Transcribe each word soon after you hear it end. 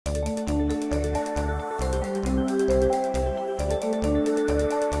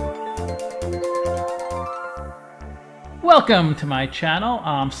Welcome to my channel.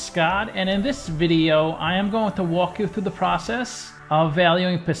 I'm Scott, and in this video I am going to walk you through the process of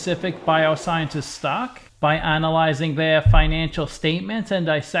valuing Pacific Biosciences stock by analyzing their financial statements and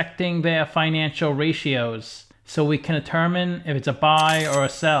dissecting their financial ratios so we can determine if it's a buy or a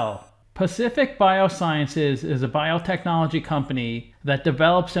sell. Pacific Biosciences is a biotechnology company that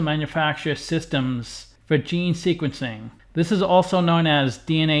develops and manufactures systems for gene sequencing. This is also known as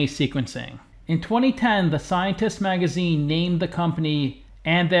DNA sequencing. In 2010, the Scientist magazine named the company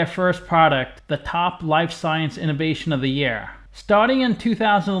and their first product the top life science innovation of the year. Starting in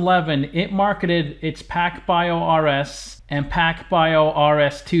 2011, it marketed its PacBio RS and PacBio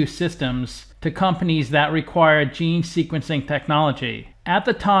RS2 systems to companies that required gene sequencing technology. At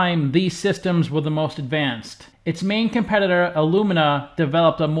the time, these systems were the most advanced. Its main competitor, Illumina,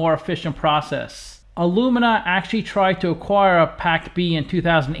 developed a more efficient process. Illumina actually tried to acquire PACB in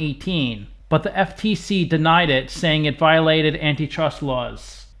 2018. But the FTC denied it, saying it violated antitrust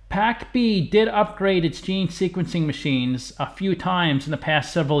laws. PacB did upgrade its gene sequencing machines a few times in the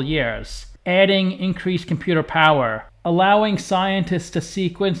past several years, adding increased computer power, allowing scientists to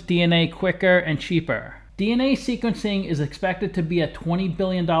sequence DNA quicker and cheaper. DNA sequencing is expected to be a $20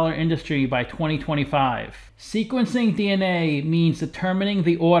 billion industry by 2025. Sequencing DNA means determining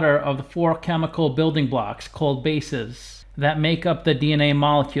the order of the 4 chemical building blocks called bases that make up the DNA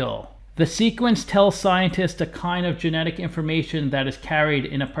molecule. The sequence tells scientists the kind of genetic information that is carried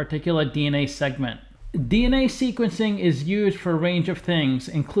in a particular DNA segment. DNA sequencing is used for a range of things,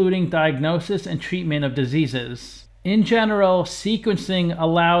 including diagnosis and treatment of diseases. In general, sequencing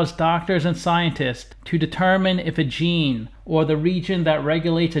allows doctors and scientists to determine if a gene or the region that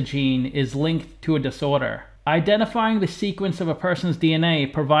regulates a gene is linked to a disorder. Identifying the sequence of a person's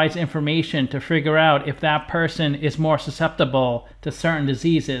DNA provides information to figure out if that person is more susceptible to certain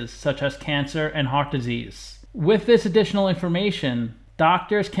diseases, such as cancer and heart disease. With this additional information,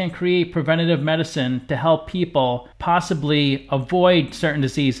 doctors can create preventative medicine to help people possibly avoid certain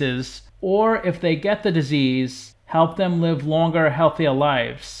diseases, or if they get the disease, help them live longer, healthier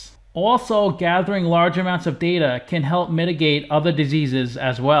lives. Also, gathering large amounts of data can help mitigate other diseases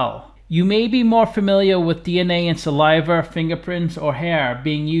as well. You may be more familiar with DNA in saliva, fingerprints, or hair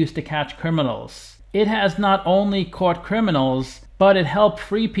being used to catch criminals. It has not only caught criminals, but it helped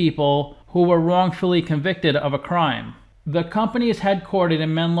free people who were wrongfully convicted of a crime. The company is headquartered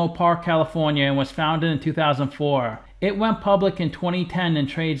in Menlo Park, California, and was founded in 2004. It went public in 2010 and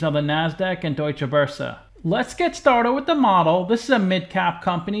trades on the Nasdaq and Deutsche Börse. Let's get started with the model. This is a mid-cap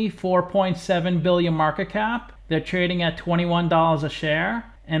company, 4.7 billion market cap. They're trading at $21 a share.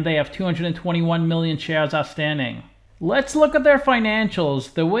 And they have 221 million shares outstanding. Let's look at their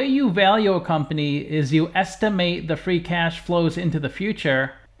financials. The way you value a company is you estimate the free cash flows into the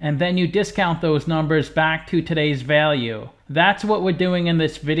future, and then you discount those numbers back to today's value. That's what we're doing in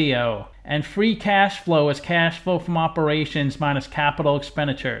this video. And free cash flow is cash flow from operations minus capital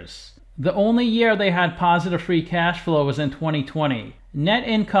expenditures. The only year they had positive free cash flow was in 2020. Net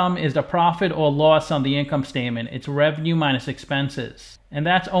income is the profit or loss on the income statement. It's revenue minus expenses. And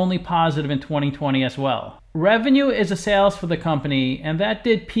that's only positive in 2020 as well. Revenue is the sales for the company, and that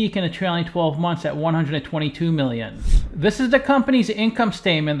did peak in the trailing 12 months at 122 million. This is the company's income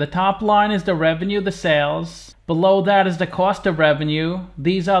statement. The top line is the revenue, the sales. Below that is the cost of revenue.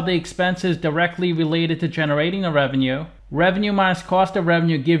 These are the expenses directly related to generating the revenue. Revenue minus cost of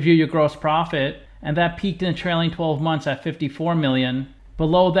revenue gives you your gross profit, and that peaked in the trailing 12 months at 54 million.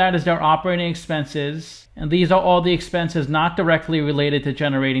 Below that is their operating expenses, and these are all the expenses not directly related to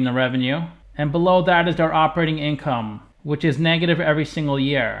generating the revenue. And below that is their operating income, which is negative every single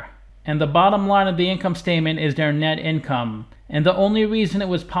year. And the bottom line of the income statement is their net income. And the only reason it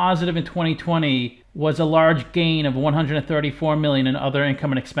was positive in 2020 was a large gain of 134 million in other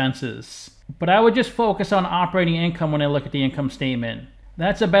income and expenses. But I would just focus on operating income when I look at the income statement.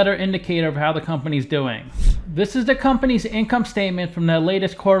 That's a better indicator of how the company's doing. This is the company's income statement from their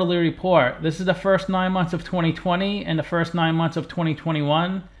latest quarterly report. This is the first 9 months of 2020 and the first 9 months of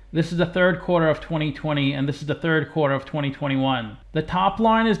 2021. This is the third quarter of 2020 and this is the third quarter of 2021. The top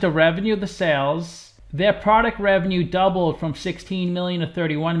line is the revenue, the sales. Their product revenue doubled from 16 million to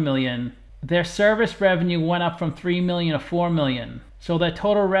 31 million. Their service revenue went up from 3 million to 4 million. So their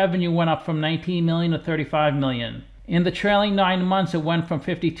total revenue went up from 19 million to 35 million. In the trailing 9 months, it went from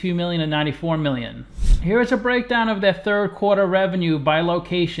 52 million to 94 million. Here is a breakdown of their third quarter revenue by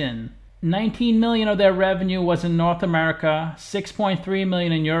location. 19 million of their revenue was in North America, 6.3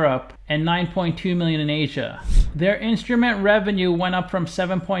 million in Europe, and 9.2 million in Asia. Their instrument revenue went up from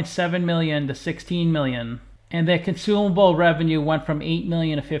 7.7 million to 16 million. and their consumable revenue went from 8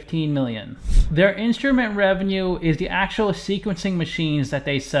 million to 15 million. Their instrument revenue is the actual sequencing machines that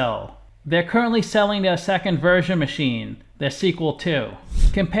they sell. They're currently selling their second version machine, their Sequel 2.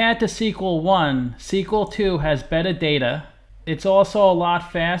 Compared to Sequel 1, Sequel 2 has better data, it's also a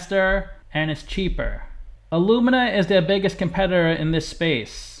lot faster, and it's cheaper. Illumina is their biggest competitor in this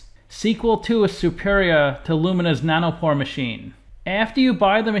space. Sequel 2 is superior to Illumina's nanopore machine. After you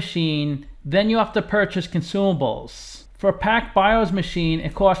buy the machine, then you have to purchase consumables. For PacBio's machine,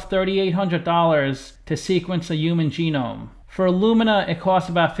 it costs $3,800 to sequence a human genome. For Illumina, it costs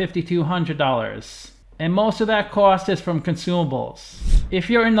about $5,200. And most of that cost is from consumables. If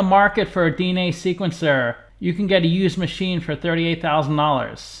you're in the market for a DNA sequencer, you can get a used machine for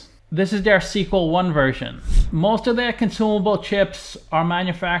 $38,000. This is their Sequel 1 version. Most of their consumable chips are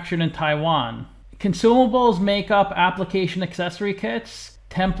manufactured in Taiwan. Consumables make up application accessory kits,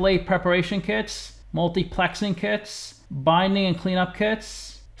 template preparation kits, multiplexing kits, binding and cleanup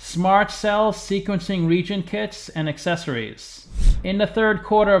kits, smart cell sequencing region kits, and accessories. In the third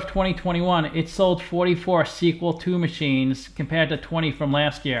quarter of 2021, it sold 44 Sequel 2 machines compared to 20 from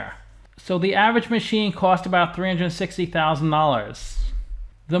last year. So the average machine cost about $360,000.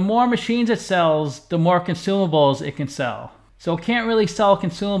 The more machines it sells, the more consumables it can sell. So it can't really sell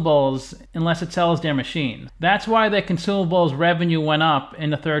consumables unless it sells their machine. That's why their consumables revenue went up in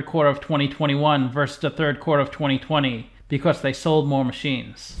the third quarter of 2021 versus the third quarter of 2020 because they sold more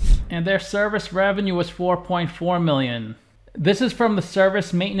machines. And their service revenue was $4.4 million. This is from the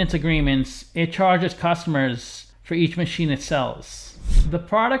service maintenance agreements it charges customers for each machine it sells. The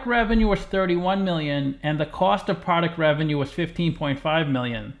product revenue was $31 million and the cost of product revenue was $15.5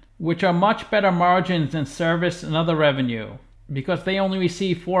 million, which are much better margins than service and other revenue because they only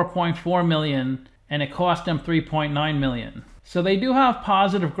receive $4.4 million and it cost them $3.9 million. So they do have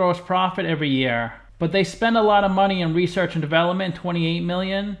positive gross profit every year, but they spend a lot of money in research and development, $28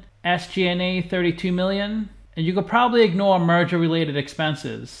 million, SG&A $32 million, and you could probably ignore merger-related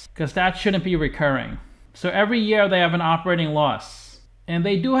expenses because that shouldn't be recurring. So every year they have an operating loss. And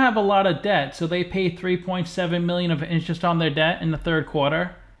they do have a lot of debt, so they paid $3.7 million of interest on their debt in the third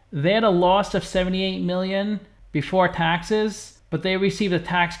quarter. They had a loss of $78 million before taxes, but they received a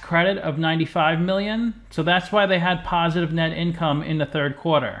tax credit of $95 million, so that's why they had positive net income in the third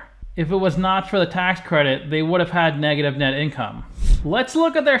quarter. If it was not for the tax credit, they would have had negative net income. Let's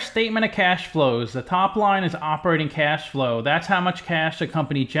look at their statement of cash flows. The top line is operating cash flow. That's how much cash the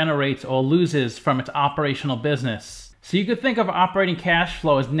company generates or loses from its operational business. So you could think of operating cash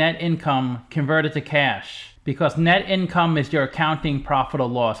flow as net income converted to cash, because net income is your accounting profit or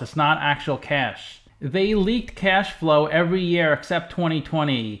loss. It's not actual cash. They leaked cash flow every year except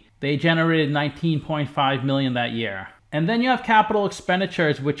 2020. They generated $19.5 million that year. And then you have capital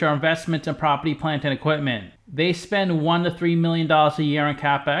expenditures, which are investments in property, plant, and equipment. They spend $1 to $3 million a year on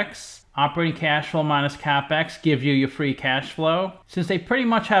CapEx. Operating cash flow minus CapEx gives you your free cash flow. Since they pretty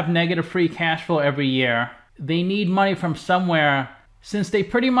much have negative free cash flow every year, they need money from somewhere. Since they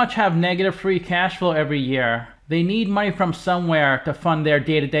pretty much have negative free cash flow every year, they need money from somewhere to fund their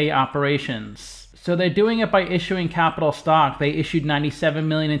day-to-day operations. So they're doing it by issuing capital stock. They issued $97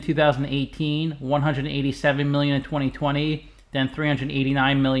 million in 2018, $187 million in 2020, then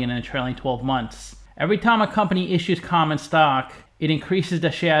 $389 million in the trailing 12 months. Every time a company issues common stock, it increases the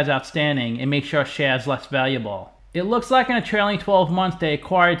shares outstanding and makes your shares less valuable. It looks like in the trailing 12 months they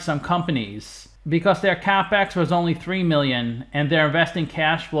acquired some companies because their CapEx was only $3 million and their investing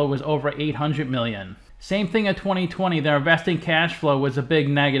cash flow was over $800 million. Same thing in 2020, their investing cash flow was a big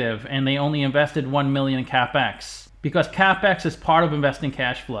negative and they only invested $1 million in CapEx because CapEx is part of investing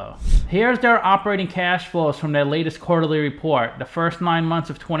cash flow. Here's their operating cash flows from their latest quarterly report, the first 9 months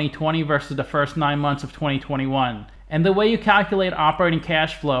of 2020 versus the first 9 months of 2021. And the way you calculate operating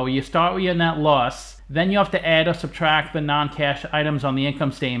cash flow, you start with your net loss, then you have to add or subtract the non-cash items on the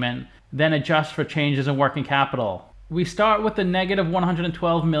income statement, then adjust for changes in working capital. We start with the negative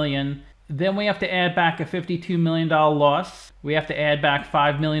 $112 million. Then we have to add back a $52 million loss. We have to add back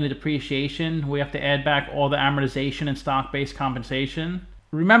 $5 million of depreciation. We have to add back all the amortization and stock-based compensation.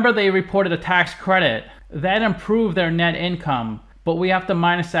 Remember, they reported a tax credit. That improved their net income, but we have to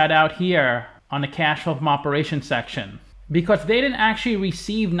minus that out here on the cash flow from operations section because they didn't actually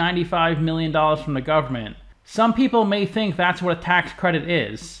receive $95 million from the government. Some people may think that's what a tax credit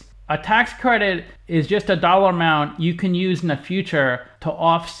is. A tax credit is just a dollar amount you can use in the future to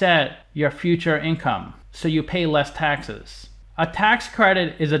offset your future income, so you pay less taxes. A tax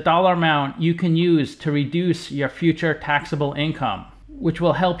credit is a dollar amount you can use to reduce your future taxable income, which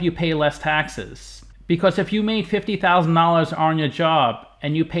will help you pay less taxes. Because if you made $50,000 on your job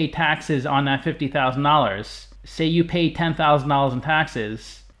and you pay taxes on that $50,000, say you paid $10,000 in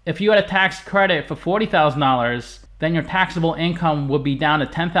taxes. If you had a tax credit for $40,000, then your taxable income would be down to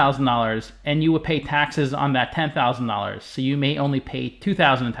 $10,000 and you would pay taxes on that $10,000. So you may only pay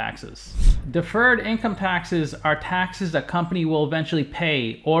 $2,000 in taxes. Deferred income taxes are taxes a company will eventually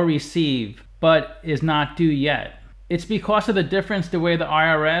pay or receive, but is not due yet. It's because of the difference the way the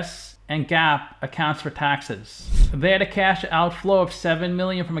IRS and GAAP accounts for taxes. They had a cash outflow of $7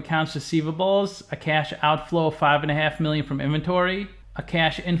 million from accounts receivables, a cash outflow of $5.5 million from inventory, a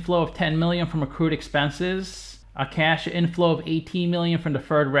cash inflow of $10 million from accrued expenses, a cash inflow of $18 million from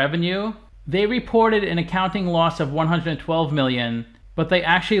deferred revenue. They reported an accounting loss of $112 million, but they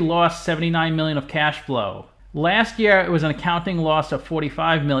actually lost $79 million of cash flow. Last year it was an accounting loss of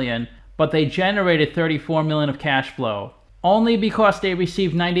 $45 million, but they generated $34 million of cash flow, only because they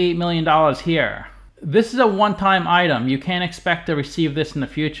received $98 million here. This is a one-time item. You can't expect to receive this in the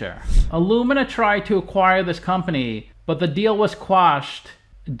future. Illumina tried to acquire this company, but the deal was quashed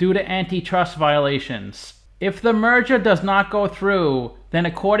due to antitrust violations. If the merger does not go through, then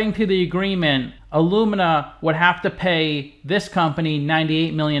according to the agreement, Illumina would have to pay this company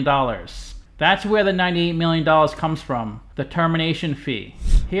 $98 million. That's where the $98 million comes from, the termination fee.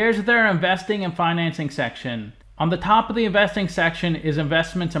 Here's their investing and financing section. On the top of the investing section is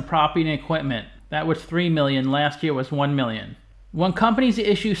investments in property and equipment. That was $3 million, last year was $1 million. When companies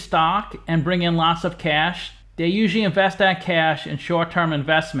issue stock and bring in lots of cash, they usually invest that cash in short-term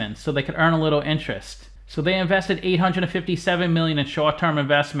investments so they could earn a little interest. So they invested $857 million in short-term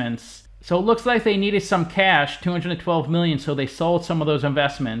investments. So it looks like they needed some cash, $212 million, so they sold some of those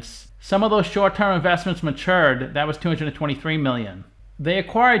investments. Some of those short-term investments matured, that was $223 million. They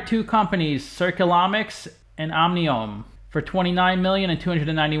acquired two companies, Circulomics and Omniome, for $29 million and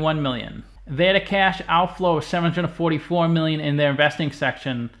 $291 million. They had a cash outflow of $744 million in their investing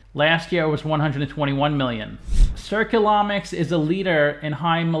section. Last year it was $121 million. Circulomics is a leader in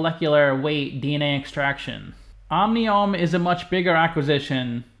high molecular weight DNA extraction. Omniome is a much bigger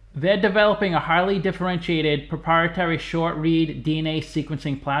acquisition. They're developing a highly differentiated proprietary short-read DNA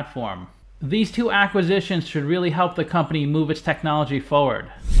sequencing platform. These two acquisitions should really help the company move its technology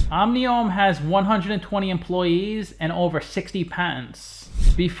forward. Omniome has 120 employees and over 60 patents.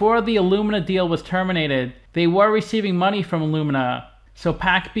 Before the Illumina deal was terminated, they were receiving money from Illumina, so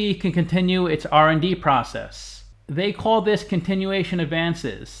PacB can continue its R&D process. They call this continuation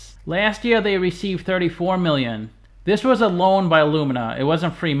advances. Last year they received $34 million. This was a loan by Illumina. It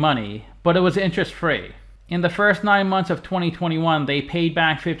wasn't free money, but it was interest-free. In the first 9 months of 2021, they paid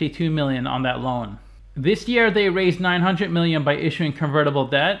back $52 million on that loan. This year, they raised $900 million by issuing convertible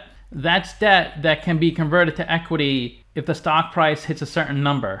debt. That's debt that can be converted to equity if the stock price hits a certain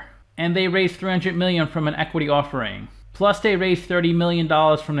number. And they raised $300 million from an equity offering. Plus, they raised $30 million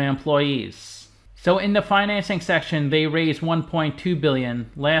from their employees. So in the financing section, they raised $1.2 billion.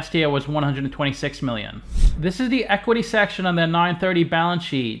 Last year was $126 million. This is the equity section on their 9/30 balance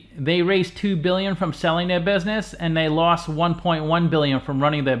sheet. They raised $2 billion from selling their business, and they lost $1.1 billion from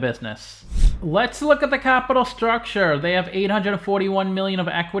running their business. Let's look at the capital structure. They have $841 million of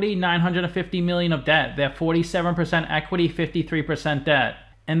equity, $950 million of debt. They're 47% equity, 53% debt.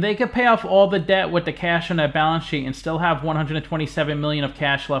 And they could pay off all the debt with the cash on their balance sheet and still have $127 million of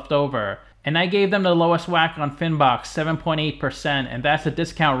cash left over. And I gave them the lowest whack on Finbox, 7.8%, and that's the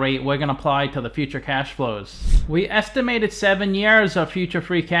discount rate we're going to apply to the future cash flows. We estimated 7 years of future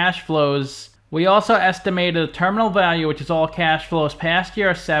free cash flows. We also estimated a terminal value, which is all cash flows past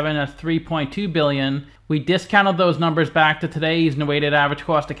year 7 at $3.2 billion. We discounted those numbers back to today's weighted average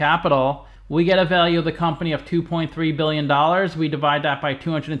cost of capital. We get a value of the company of $2.3 billion. We divide that by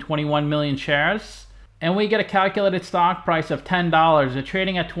 221 million shares. And we get a calculated stock price of $10. They're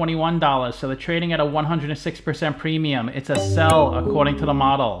trading at $21, so they're trading at a 106% premium. It's a sell according to the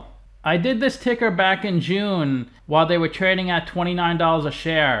model. I did this ticker back in June while they were trading at $29 a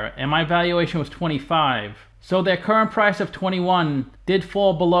share, and my valuation was $25. So their current price of $21 did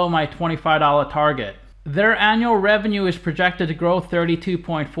fall below my $25 target. Their annual revenue is projected to grow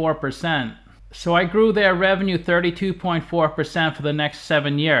 32.4%. So I grew their revenue 32.4% for the next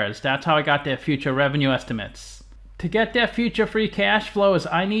 7 years. That's how I got their future revenue estimates. To get their future free cash flows,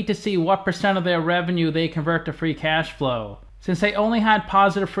 I need to see what percent of their revenue they convert to free cash flow. Since they only had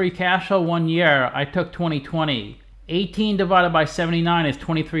positive free cash flow 1 year, I took 2020. 18 divided by 79 is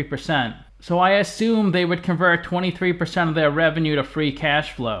 23%. So I assumed they would convert 23% of their revenue to free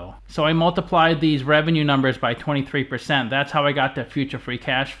cash flow. So I multiplied these revenue numbers by 23%. That's how I got their future free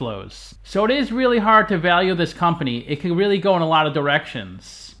cash flows. So it is really hard to value this company. It can really go in a lot of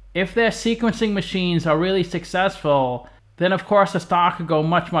directions. If their sequencing machines are really successful, then of course the stock could go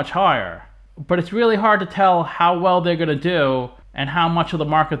much, much higher. but it's really hard to tell how well they're going to do and how much of the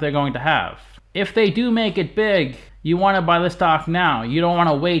market they're going to have. If they do make it big, you want to buy the stock now. You don't want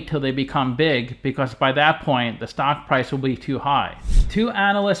to wait till they become big, because by that point, the stock price will be too high. Two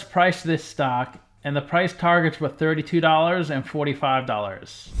analysts priced this stock, and the price targets were $32 and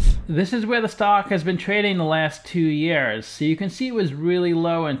 $45. This is where the stock has been trading the last 2 years. So you can see it was really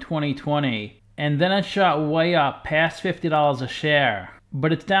low in 2020, and then it shot way up past $50 a share.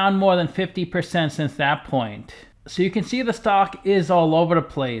 But it's down more than 50% since that point. So you can see the stock is all over the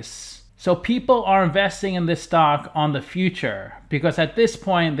place. So people are investing in this stock on the future, because at this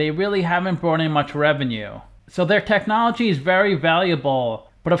point they really haven't brought in much revenue. So their technology is very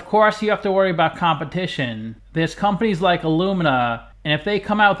valuable, but of course you have to worry about competition. There's companies like Illumina, and if they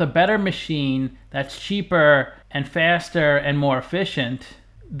come out with a better machine that's cheaper and faster and more efficient,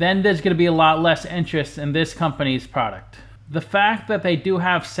 then there's going to be a lot less interest in this company's product. The fact that they do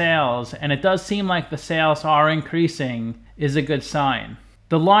have sales, and it does seem like the sales are increasing, is a good sign.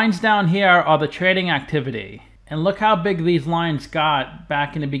 The lines down here are the trading activity, and look how big these lines got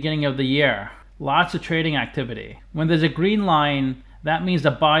back in the beginning of the year. Lots of trading activity. When there's a green line, that means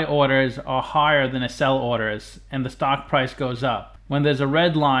the buy orders are higher than the sell orders, and the stock price goes up. When there's a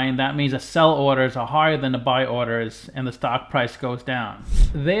red line, that means the sell orders are higher than the buy orders, and the stock price goes down.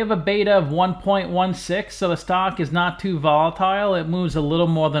 They have a beta of 1.16, so the stock is not too volatile. It moves a little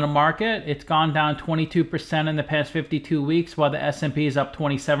more than a market. It's gone down 22% in the past 52 weeks, while the S&P is up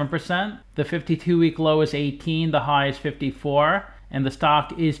 27%. The 52-week low is 18, the high is 54. And the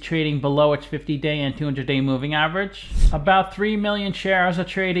stock is trading below its 50-day and 200-day moving average. About 3 million shares are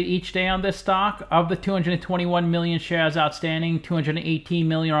traded each day on this stock. Of the 221 million shares outstanding, 218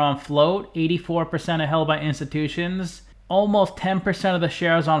 million are on float, 84% are held by institutions. Almost 10% of the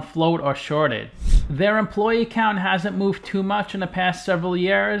shares on float are shorted. Their employee count hasn't moved too much in the past several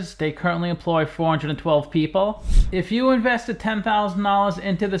years. They currently employ 412 people. If you invested $10,000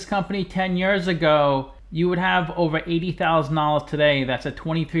 into this company 10 years ago, you would have over $80,000 today. That's a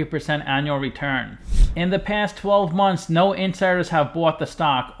 23% annual return. In the past 12 months, no insiders have bought the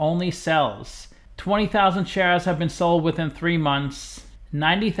stock, only sells. 20,000 shares have been sold within 3 months,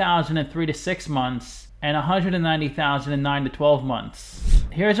 90,000 in 3 to 6 months, and 190,000 in 9 to 12 months.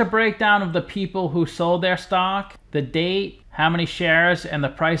 Here's a breakdown of the people who sold their stock, the date, how many shares, and the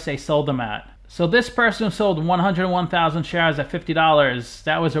price they sold them at. So this person sold 101,000 shares at $50.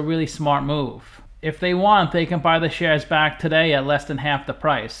 That was a really smart move. If they want, they can buy the shares back today at less than half the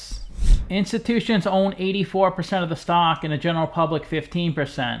price. Institutions own 84% of the stock and the general public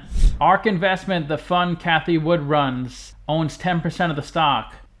 15%. ARK Investment, the fund Cathie Wood runs, owns 10% of the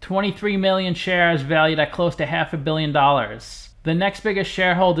stock. 23 million shares valued at close to $500 million. The next biggest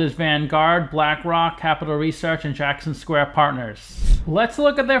shareholder is Vanguard, BlackRock, Capital Research, and Jackson Square Partners. Let's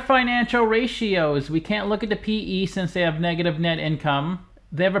look at their financial ratios. We can't look at the PE since they have negative net income.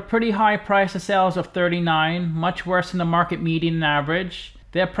 They have a pretty high price to sales of 39, much worse than the market median average.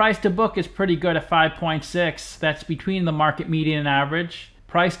 Their price to book is pretty good at 5.6. That's between the market median and average.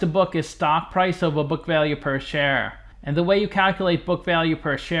 Price to book is stock price over book value per share. And the way you calculate book value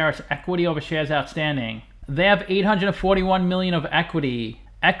per share is equity over shares outstanding. They have 841 million of equity.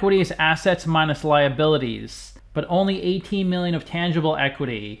 Equity is assets minus liabilities, but only 18 million of tangible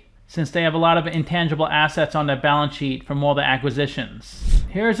equity, since they have a lot of intangible assets on their balance sheet from all the acquisitions.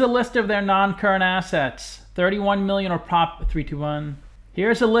 Here's a list of their non-current assets. 31 million of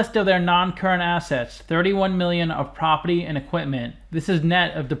Here's a list of their non-current assets. 31 million of property and equipment. This is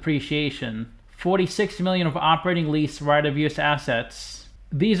net of depreciation. 46 million of operating lease right-of-use assets.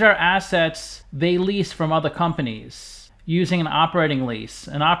 These are assets they lease from other companies using an operating lease.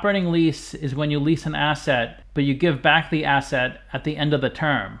 An operating lease is when you lease an asset, but you give back the asset at the end of the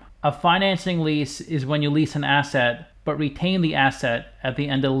term. A financing lease is when you lease an asset, but retain the asset at the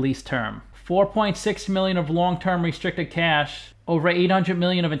end of the lease term. 4.6 million of long-term restricted cash, over 800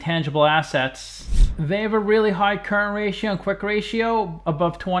 million of intangible assets. They have a really high current ratio and quick ratio,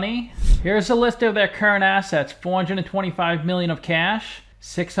 above 20. Here's a list of their current assets. 425 million of cash,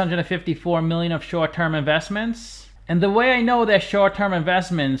 654 million of short-term investments. And the way I know they're short-term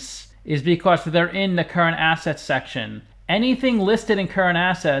investments is because they're in the current assets section. Anything listed in current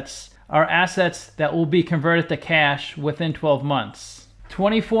assets are assets that will be converted to cash within 12 months.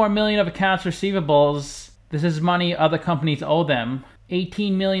 24 million of accounts receivables. This is money other companies owe them.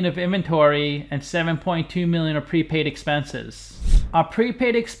 18 million of inventory and 7.2 million of prepaid expenses. A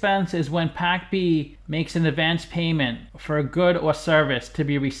prepaid expense is when PacB makes an advance payment for a good or service to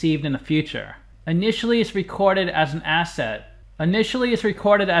be received in the future. Initially, it's recorded as an asset. Initially, it's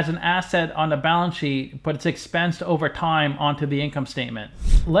recorded as an asset on the balance sheet, but it's expensed over time onto the income statement.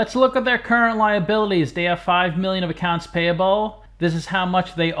 Let's look at their current liabilities. They have $5 million of accounts payable. This is how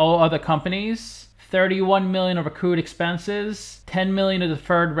much they owe other companies. $31 million of accrued expenses, $10 million of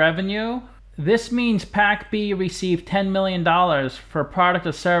deferred revenue. This means PacB received $10 million for a product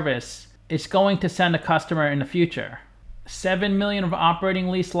or service it's going to send a customer in the future. $7 million of operating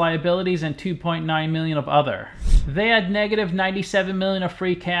lease liabilities and $2.9 million of other. They had negative $97 million of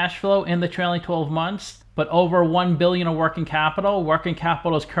free cash flow in the trailing 12 months, but over $1 billion of working capital. Working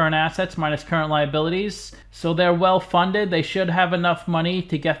capital is current assets minus current liabilities. So they're well funded. They should have enough money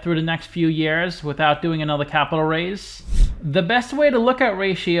to get through the next few years without doing another capital raise. The best way to look at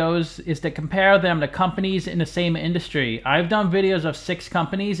ratios is to compare them to companies in the same industry. I've done videos of 6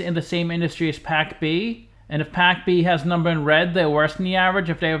 companies in the same industry as PacB. And if PacB has a number in red, they're worse than the average.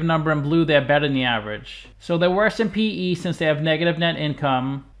 If they have a number in blue, they're better than the average. So they're worse than PE since they have negative net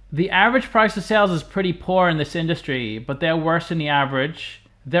income. The average price of sales is pretty poor in this industry, but they're worse than the average.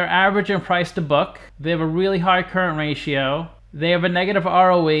 They're average in price to book. They have a really high current ratio. They have a negative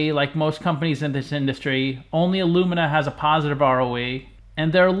ROE like most companies in this industry. Only Illumina has a positive ROE.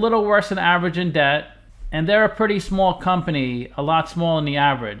 And they're a little worse than average in debt. And they're a pretty small company, a lot smaller than the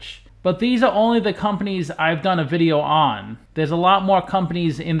average. But these are only the companies I've done a video on. There's a lot more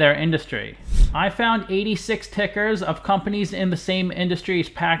companies in their industry. I found 86 tickers of companies in the same industry as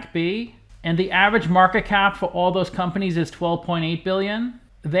PacB, and the average market cap for all those companies is $12.8 billion.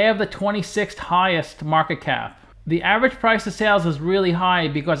 They have the 26th highest market cap. The average price of sales is really high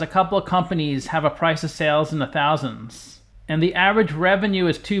because a couple of companies have a price of sales in the thousands. And the average revenue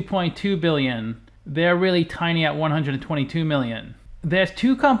is $2.2 billion. They're really tiny at $122 million. There's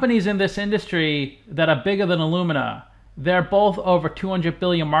 2 companies in this industry that are bigger than Illumina. They're both over 200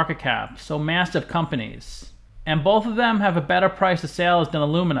 billion market cap, so massive companies. And both of them have a better price of sales than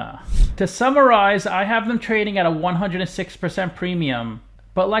Illumina. To summarize, I have them trading at a 106% premium.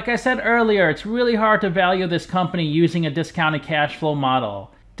 But like I said earlier, it's really hard to value this company using a discounted cash flow model.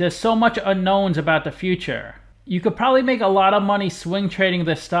 There's so much unknowns about the future. You could probably make a lot of money swing trading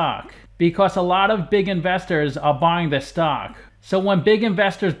this stock because a lot of big investors are buying this stock. So when big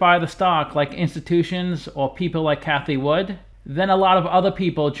investors buy the stock, like institutions or people like Cathie would, then a lot of other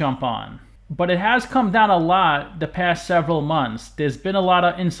people jump on. But it has come down a lot the past several months. There's been a lot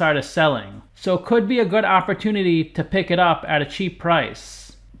of insider selling. So it could be a good opportunity to pick it up at a cheap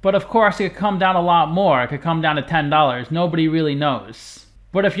price. But of course it could come down a lot more. It could come down to $10. Nobody really knows.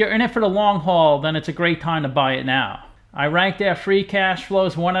 But if you're in it for the long haul, then it's a great time to buy it now. I rank their free cash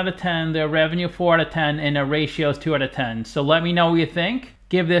flows 1 out of 10, their revenue 4 out of 10, and their ratios 2 out of 10. So let me know what you think.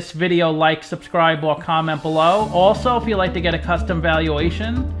 Give this video a like, subscribe, or comment below. Also, if you'd like to get a custom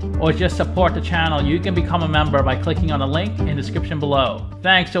valuation or just support the channel, you can become a member by clicking on the link in the description below.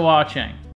 Thanks for watching.